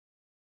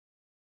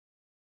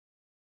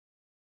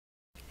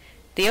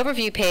The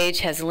overview page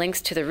has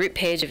links to the root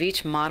page of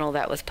each model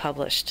that was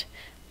published.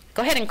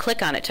 Go ahead and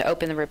click on it to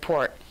open the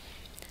report.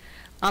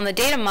 On the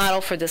data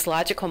model for this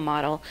logical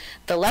model,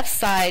 the left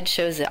side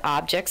shows the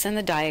objects and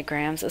the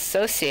diagrams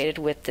associated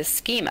with this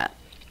schema.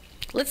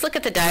 Let's look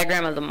at the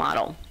diagram of the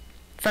model.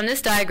 From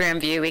this diagram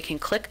view, we can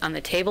click on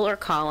the table or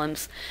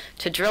columns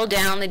to drill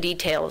down the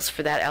details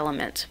for that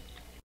element.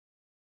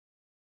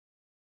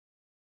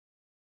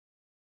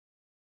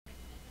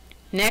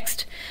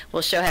 Next,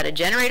 we'll show how to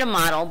generate a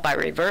model by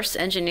reverse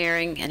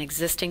engineering an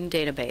existing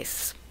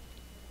database.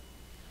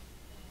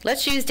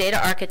 Let's use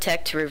Data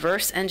Architect to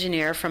reverse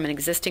engineer from an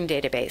existing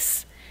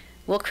database.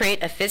 We'll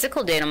create a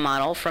physical data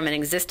model from an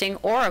existing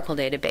Oracle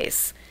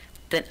database,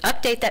 then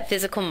update that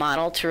physical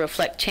model to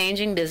reflect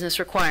changing business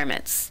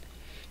requirements.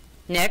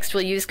 Next,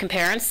 we'll use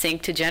Compare and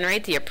Sync to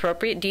generate the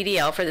appropriate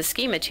DDL for the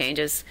schema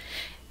changes,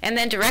 and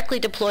then directly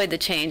deploy the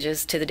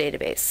changes to the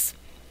database.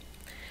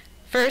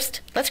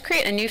 First, let's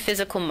create a new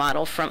physical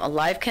model from a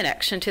live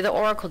connection to the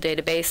Oracle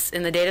database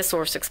in the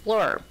Datasource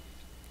Explorer.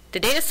 The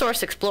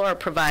Datasource Explorer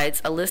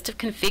provides a list of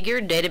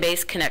configured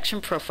database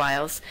connection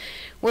profiles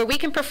where we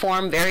can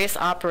perform various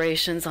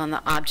operations on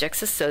the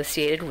objects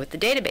associated with the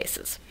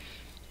databases.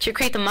 To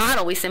create the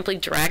model, we simply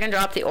drag and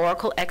drop the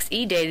Oracle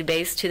XE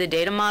database to the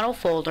Data Model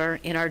folder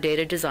in our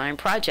Data Design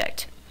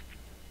project.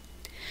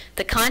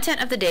 The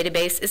content of the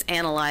database is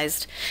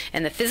analyzed,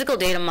 and the physical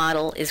data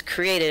model is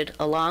created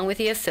along with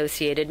the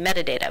associated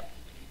metadata.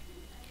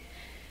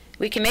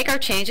 We can make our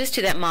changes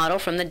to that model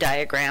from the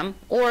diagram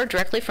or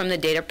directly from the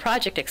Data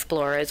Project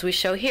Explorer as we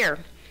show here.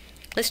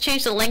 Let's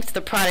change the length of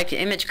the product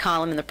image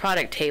column in the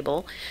product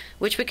table,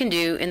 which we can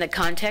do in the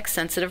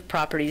context-sensitive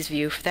properties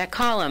view for that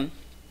column.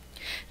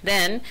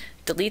 Then,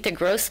 delete the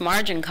gross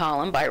margin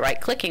column by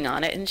right-clicking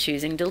on it and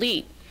choosing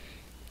Delete.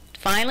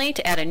 Finally,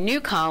 to add a new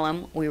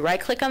column, we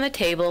right-click on the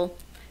table,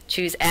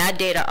 choose Add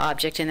Data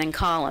Object, and then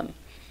Column.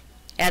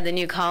 Add the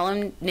new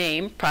column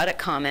name, product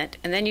comment,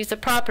 and then use the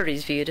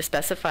Properties view to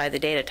specify the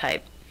data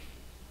type.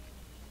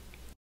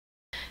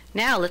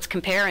 Now let's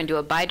compare and do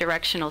a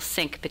bidirectional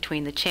sync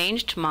between the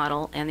changed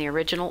model and the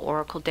original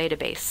Oracle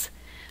database.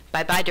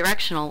 By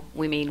bidirectional,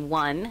 we mean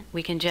 1,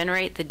 we can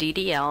generate the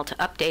DDL to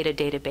update a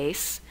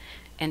database,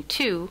 and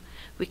 2,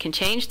 we can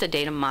change the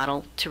data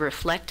model to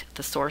reflect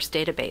the source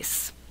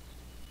database.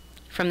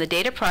 From the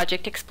Data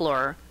Project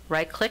Explorer,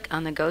 right-click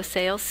on the Go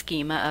Sales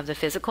schema of the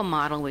physical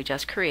model we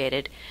just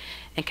created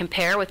and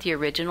compare with the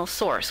original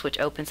source, which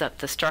opens up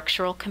the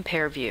Structural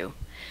Compare view.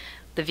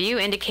 The view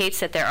indicates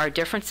that there are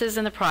differences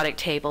in the product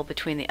table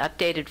between the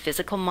updated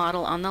physical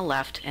model on the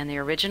left and the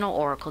original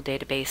Oracle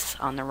database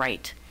on the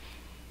right.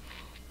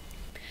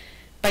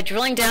 By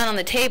drilling down on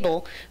the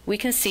table, we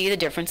can see the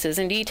differences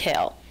in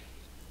detail.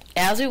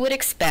 As we would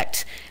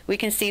expect, we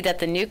can see that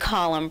the new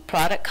column,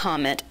 Product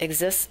Comment,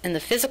 exists in the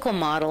physical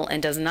model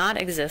and does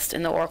not exist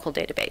in the Oracle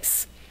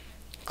database.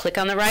 Click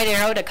on the right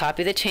arrow to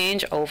copy the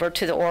change over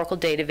to the Oracle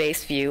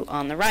database view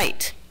on the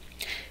right.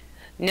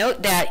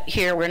 Note that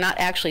here we're not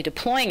actually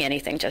deploying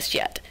anything just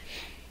yet.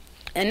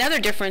 Another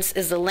difference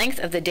is the length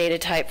of the data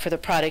type for the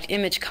product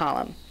image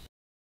column.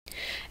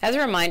 As a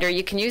reminder,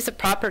 you can use the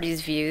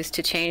Properties views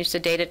to change the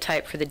data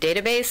type for the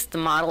database, the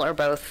model, or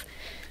both.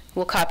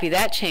 We'll copy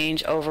that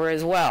change over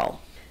as well.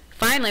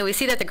 Finally, we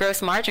see that the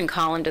gross margin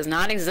column does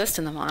not exist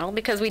in the model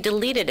because we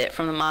deleted it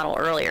from the model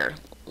earlier.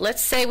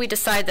 Let's say we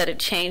decide that a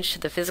change to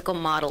the physical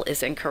model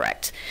is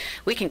incorrect.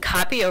 We can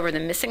copy over the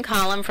missing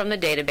column from the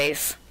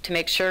database to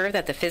make sure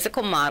that the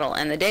physical model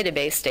and the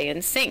database stay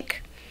in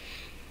sync.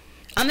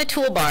 On the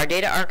toolbar,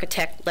 Data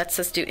Architect lets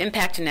us do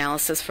impact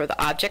analysis for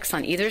the objects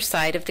on either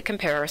side of the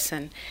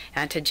comparison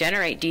and to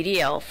generate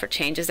DDL for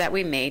changes that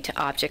we made to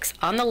objects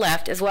on the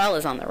left as well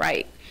as on the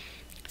right.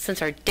 Since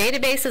our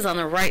database is on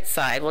the right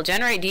side, we'll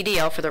generate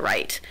DDL for the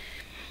right.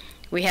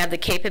 We have the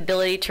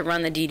capability to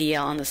run the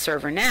DDL on the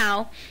server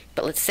now,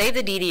 but let's save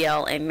the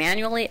DDL and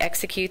manually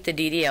execute the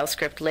DDL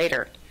script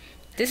later.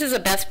 This is a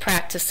best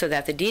practice so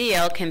that the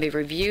DDL can be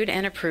reviewed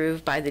and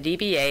approved by the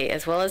DBA,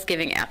 as well as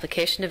giving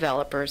application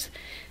developers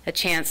a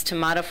chance to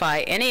modify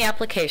any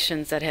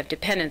applications that have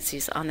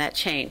dependencies on that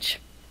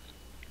change.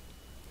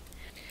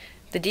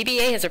 The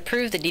DBA has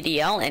approved the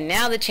DDL, and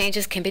now the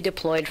changes can be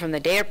deployed from the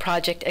Data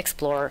Project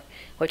Explorer,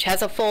 which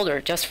has a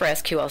folder just for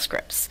SQL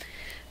scripts.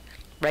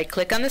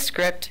 Right-click on the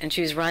script and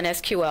choose Run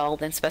SQL,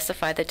 then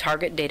specify the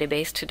target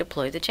database to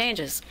deploy the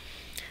changes.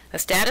 A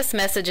status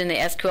message in the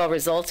SQL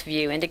results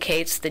view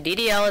indicates the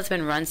DDL has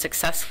been run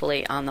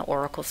successfully on the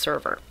Oracle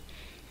server.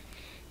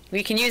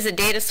 We can use the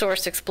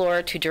Datasource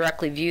Explorer to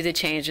directly view the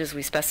changes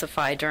we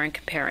specify during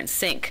Compare and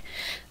Sync,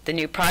 the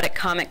new product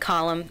comment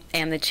column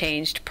and the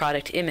changed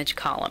product image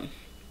column.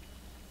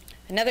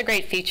 Another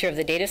great feature of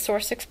the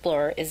Datasource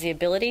Explorer is the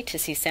ability to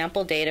see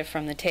sample data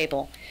from the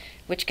table,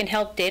 which can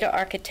help data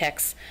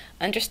architects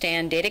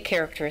understand data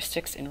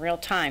characteristics in real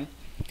time.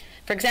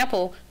 For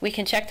example, we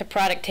can check the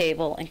product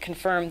table and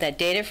confirm that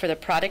data for the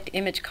product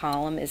image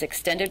column is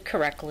extended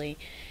correctly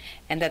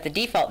and that the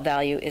default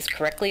value is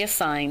correctly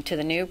assigned to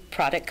the new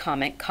product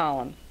comment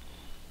column.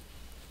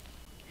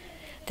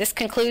 This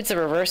concludes the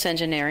reverse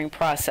engineering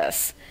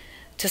process.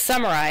 To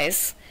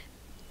summarize,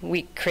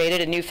 we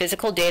created a new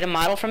physical data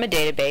model from a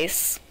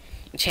database,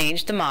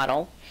 changed the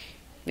model.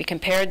 We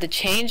compared the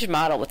changed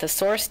model with the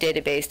source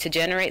database to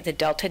generate the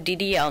delta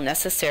DDL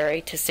necessary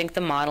to sync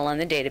the model on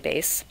the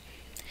database.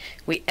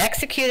 We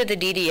executed the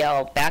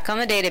DDL back on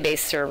the database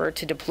server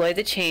to deploy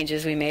the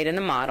changes we made in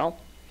the model.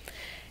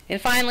 And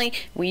finally,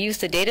 we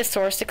used the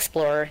Datasource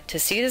Explorer to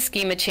see the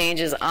schema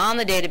changes on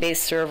the database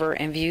server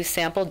and view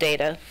sample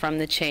data from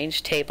the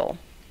change table.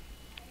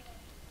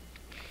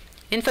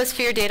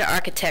 InfoSphere Data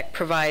Architect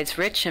provides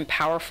rich and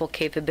powerful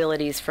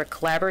capabilities for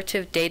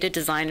collaborative data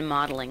design and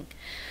modeling.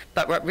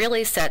 But what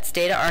really sets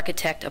Data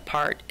Architect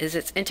apart is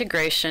its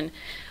integration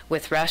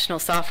with rational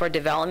software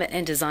development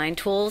and design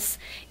tools,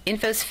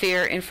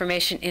 InfoSphere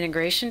information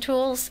integration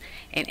tools,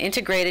 and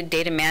integrated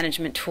data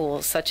management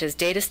tools such as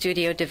Data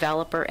Studio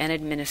Developer and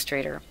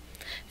Administrator,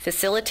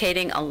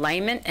 facilitating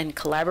alignment and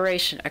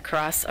collaboration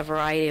across a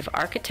variety of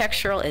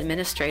architectural,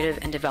 administrative,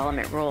 and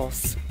development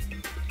roles.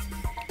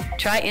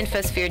 Try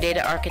InfoSphere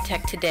Data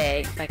Architect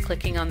today by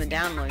clicking on the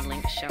download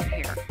link shown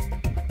here.